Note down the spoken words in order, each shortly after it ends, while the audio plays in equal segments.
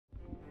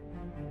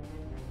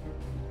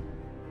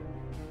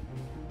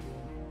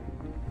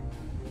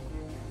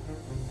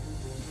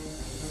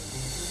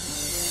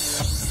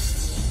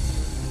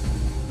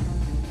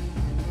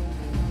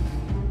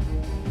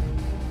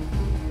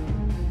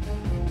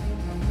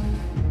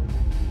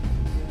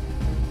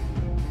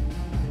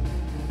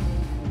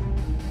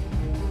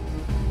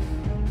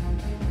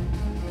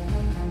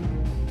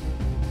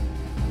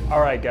All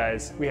right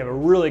guys, we have a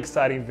really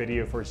exciting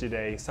video for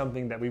today,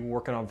 something that we've been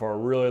working on for a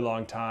really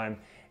long time,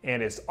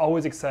 and it's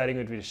always exciting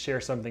when we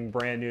share something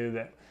brand new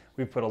that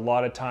we've put a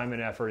lot of time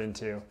and effort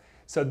into.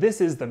 So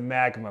this is the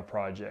MAGMA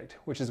Project,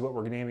 which is what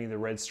we're naming the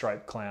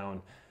Redstripe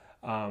Clown.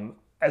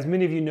 As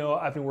many of you know,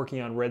 I've been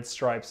working on red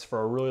stripes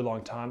for a really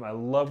long time. I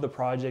love the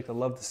project, I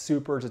love the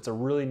supers. It's a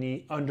really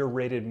neat,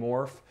 underrated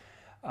morph.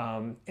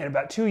 And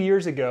about 2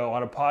 years ago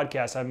on a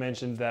podcast, I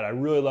mentioned that I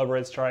really love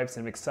red stripes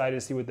and I'm excited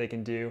to see what they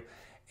can do.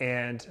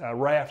 And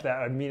right after that,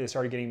 I immediately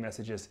started getting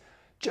messages.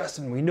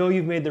 Justin, we know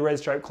you've made the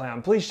Redstripe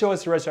Clown. Please show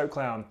us the Redstripe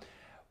Clown.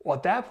 Well,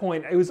 at that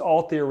point, it was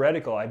all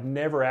theoretical. I'd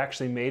never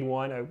actually made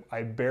one.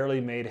 I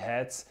barely made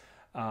hets.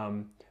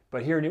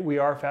 But here we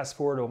are, fast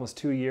forward almost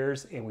 2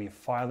 years, and we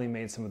finally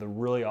made some of the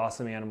really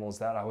awesome animals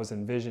that I was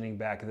envisioning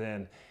back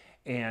then.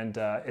 And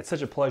it's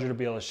such a pleasure to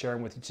be able to share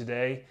them with you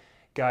today.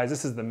 Guys,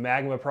 this is the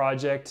MAGMA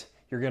Project.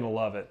 You're gonna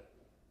love it.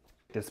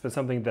 It's been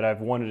something that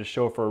I've wanted to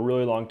show for a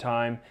really long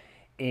time.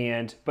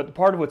 But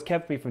part of what's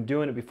kept me from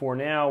doing it before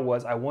now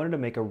was I wanted to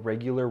make a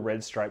regular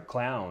Redstripe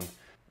Clown.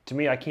 To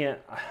me, I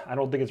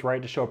don't think it's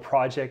right to show a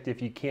project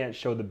if you can't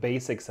show the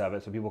basics of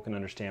it so people can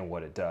understand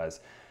what it does.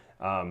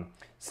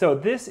 So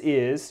this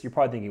is, you're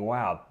probably thinking,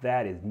 wow,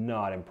 that is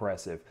not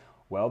impressive.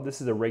 Well,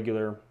 this is a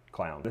regular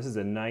clown. This is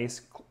a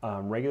nice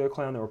regular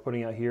clown that we're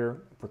putting out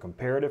here for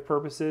comparative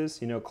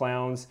purposes. You know,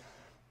 clowns,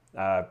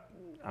 I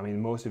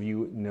mean, most of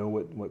you know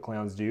what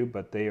clowns do,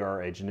 but they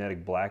are a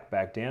genetic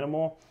black-backed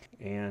animal.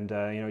 And,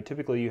 you know,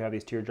 typically you have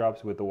these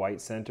teardrops with the white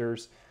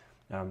centers.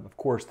 Of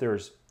course,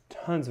 there's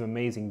tons of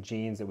amazing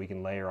genes that we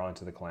can layer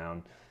onto the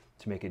clown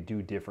to make it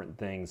do different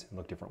things and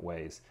look different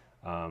ways.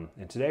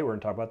 And today we're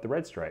going to talk about the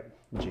Redstripe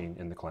gene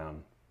in the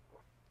clown.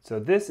 So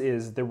this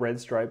is the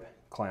Redstripe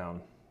Clown,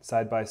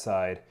 side by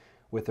side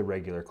with the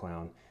regular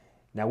clown.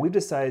 Now we've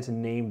decided to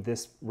name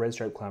this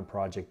Redstripe Clown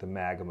project the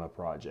MAGMA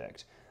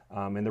Project.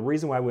 And the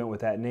reason why I went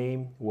with that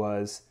name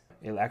was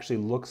it actually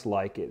looks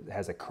like it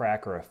has a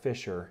crack or a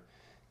fissure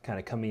kind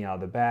of coming out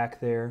of the back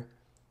there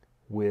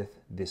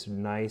with this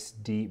nice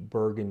deep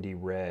burgundy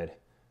red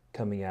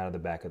coming out of the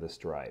back of the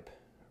stripe.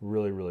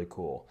 Really, really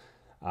cool.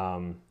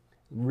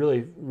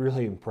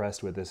 Really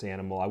impressed with this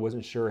animal. I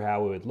wasn't sure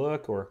how it would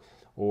look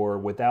or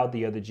without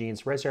the other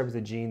genes. Redstripe is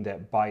a gene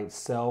that by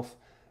itself,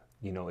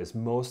 you know, is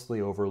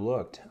mostly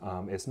overlooked.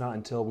 It's not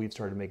until we've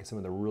started making some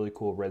of the really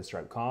cool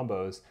Redstripe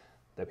combos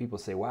that people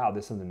say, wow,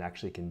 this is something that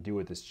actually can do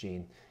with this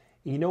gene.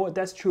 You know what?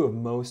 That's true of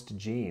most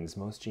genes.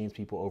 Most genes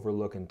people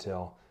overlook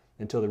until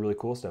the really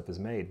cool stuff is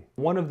made.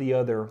 One of the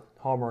other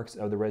hallmarks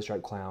of the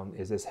Redstripe Clown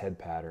is this head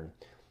pattern.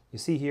 You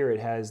see here it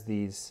has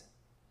these,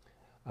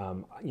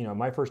 you know,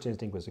 my first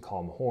instinct was to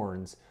call them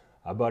horns.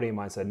 A buddy of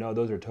mine said, no,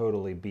 those are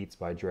totally Beats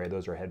by Dre,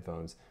 those are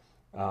headphones.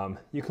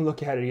 You can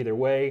look at it either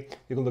way.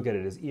 You can look at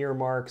it as ear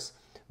marks,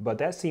 but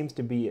that seems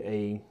to be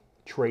a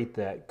trait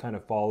that kind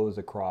of follows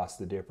across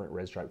the different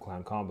Redstripe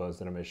Clown combos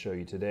that I'm going to show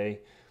you today,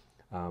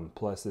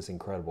 plus this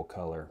incredible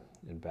color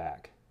in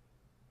back.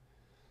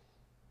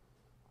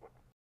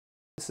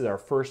 This is our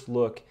first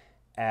look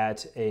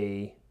at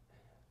a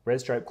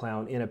Redstripe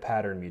Clown in a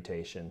pattern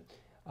mutation.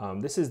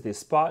 This is the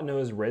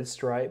spot-nosed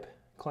Redstripe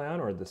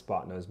Clown, or the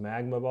spot-nosed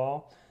magma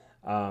ball.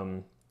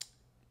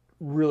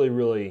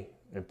 Really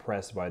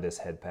impressed by this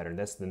head pattern.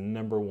 That's the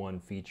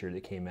 #1 feature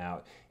that came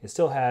out. It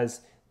still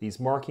has these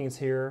markings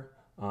here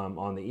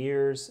on the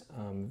ears,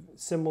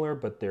 similar,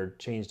 but they're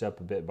changed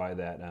up a bit by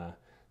that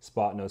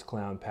spot-nosed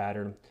clown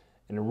pattern,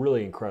 and a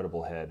really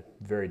incredible head.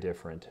 Very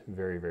different,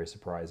 very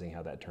surprising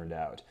how that turned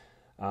out.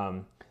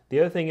 The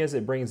other thing is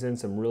it brings in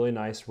some really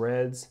nice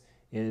reds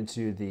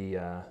into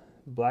the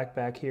black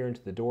back here,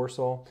 into the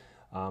dorsal.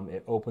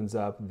 It opens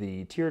up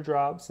the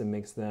teardrops and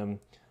makes them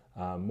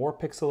more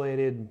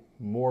pixelated,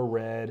 more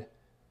red.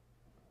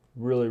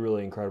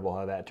 Really incredible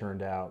how that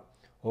turned out.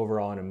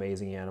 Overall, an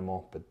amazing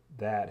animal, but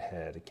that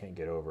head, I can't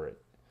get over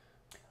it.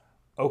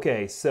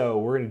 Okay, so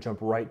we're going to jump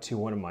right to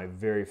one of my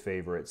very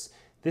favorites.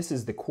 This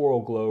is the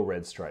Coral Glow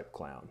Redstripe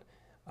Clown.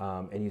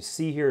 And you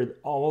see here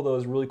all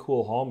those really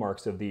cool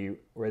hallmarks of the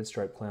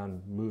Redstripe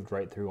Clown moved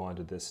right through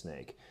onto this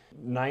snake.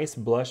 Nice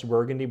blush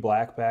burgundy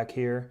black back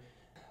here.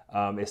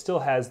 It still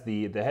has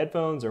the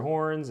headphones or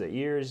horns, the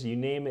ears, you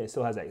name it. It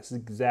still has that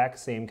exact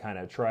same kind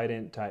of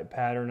trident type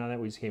pattern on it.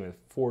 We just came with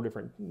 4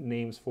 different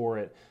names for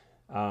it.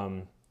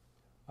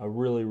 A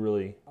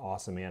really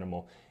awesome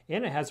animal.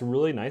 And it has a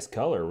really nice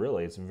color,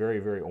 really. It's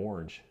very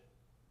orange.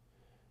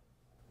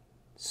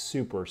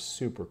 Super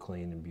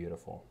clean and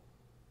beautiful.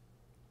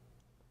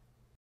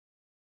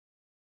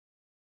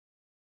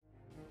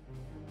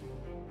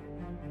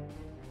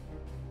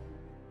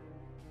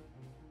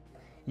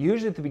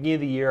 Usually at the beginning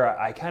of the year,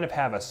 I kind of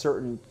have a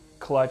certain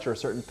clutch or a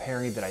certain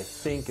pairing that I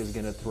think is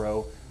going to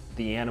throw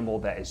the animal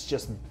that is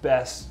just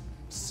best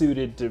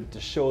suited to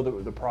show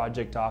the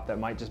project off, that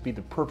might just be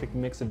the perfect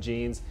mix of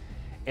genes.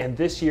 And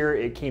this year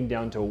it came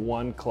down to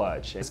one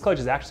clutch. This clutch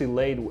is actually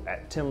laid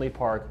at Tinley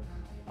Park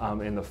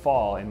in the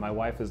fall, and my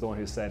wife is the one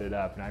who set it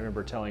up. And I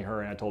remember telling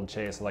her, and I told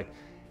Chase, like,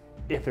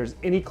 if there's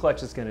any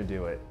clutch that's gonna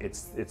do it,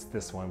 it's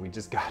this one. We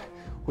just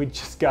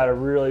got to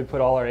really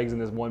put all our eggs in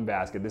this one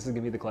basket. This is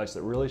gonna be the clutch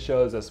that really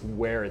shows us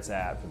where it's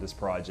at for this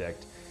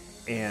project.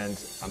 And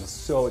I'm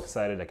so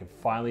excited I can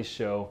finally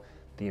show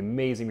the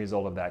amazing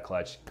result of that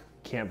clutch.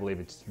 Can't believe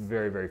it. It's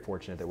very, very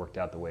fortunate that it worked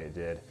out the way it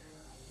did.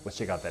 Let's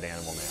check out that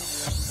animal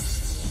now.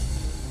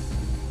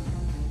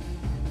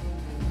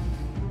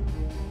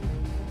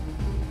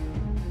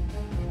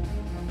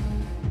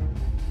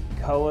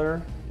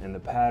 Color and the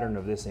pattern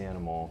of this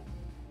animal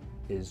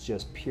is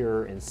just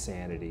pure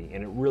insanity,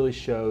 and it really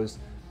shows,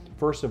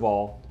 first of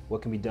all,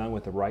 what can be done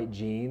with the right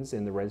genes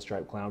in the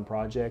Redstripe Clown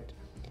project,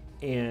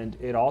 and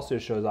it also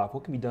shows off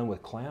what can be done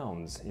with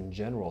clowns in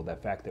general,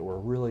 that fact that we're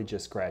really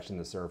just scratching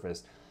the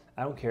surface.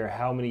 I don't care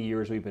how many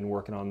years we've been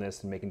working on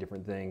this and making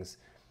different things,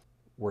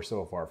 we're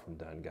so far from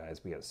done,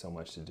 guys. We got so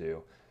much to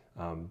do.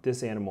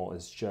 This animal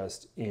is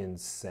just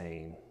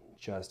insane,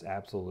 just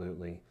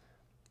absolutely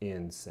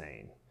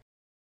insane.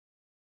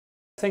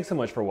 Thanks so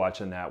much for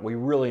watching that. We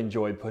really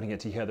enjoyed putting it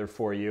together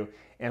for you,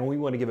 and we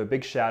want to give a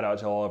big shout out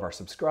to all of our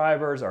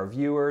subscribers, our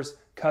viewers,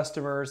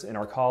 customers, and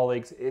our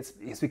colleagues. It's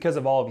because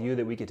of all of you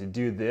that we get to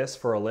do this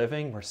for a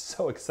living. We're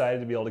so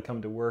excited to be able to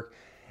come to work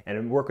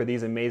and work with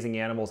these amazing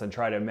animals and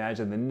try to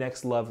imagine the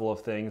next level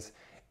of things.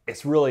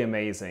 It's really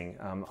amazing.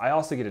 I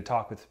also get to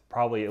talk with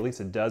probably at least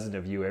a dozen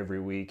of you every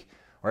week,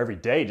 or every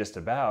day just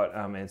about.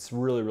 It's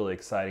really, really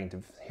exciting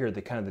to hear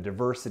the kind of the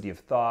diversity of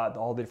thought,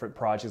 all the different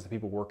projects that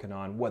people are working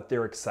on, what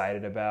they're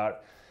excited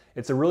about.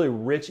 It's a really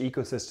rich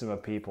ecosystem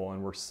of people,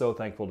 and we're so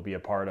thankful to be a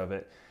part of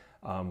it.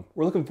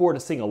 We're looking forward to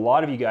seeing a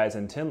lot of you guys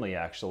in Tinley,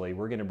 actually.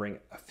 We're gonna bring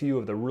a few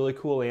of the really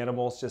cool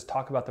animals, just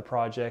talk about the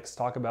projects,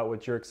 talk about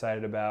what you're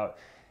excited about,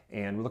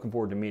 and we're looking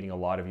forward to meeting a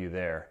lot of you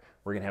there.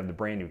 We're gonna have the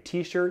brand new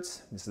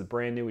t-shirts. This is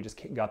brand new, we just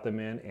got them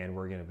in, and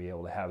we're gonna be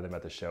able to have them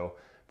at the show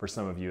for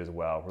some of you as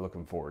well. We're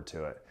looking forward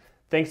to it.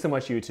 Thanks so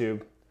much,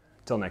 YouTube.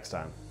 Till next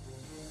time.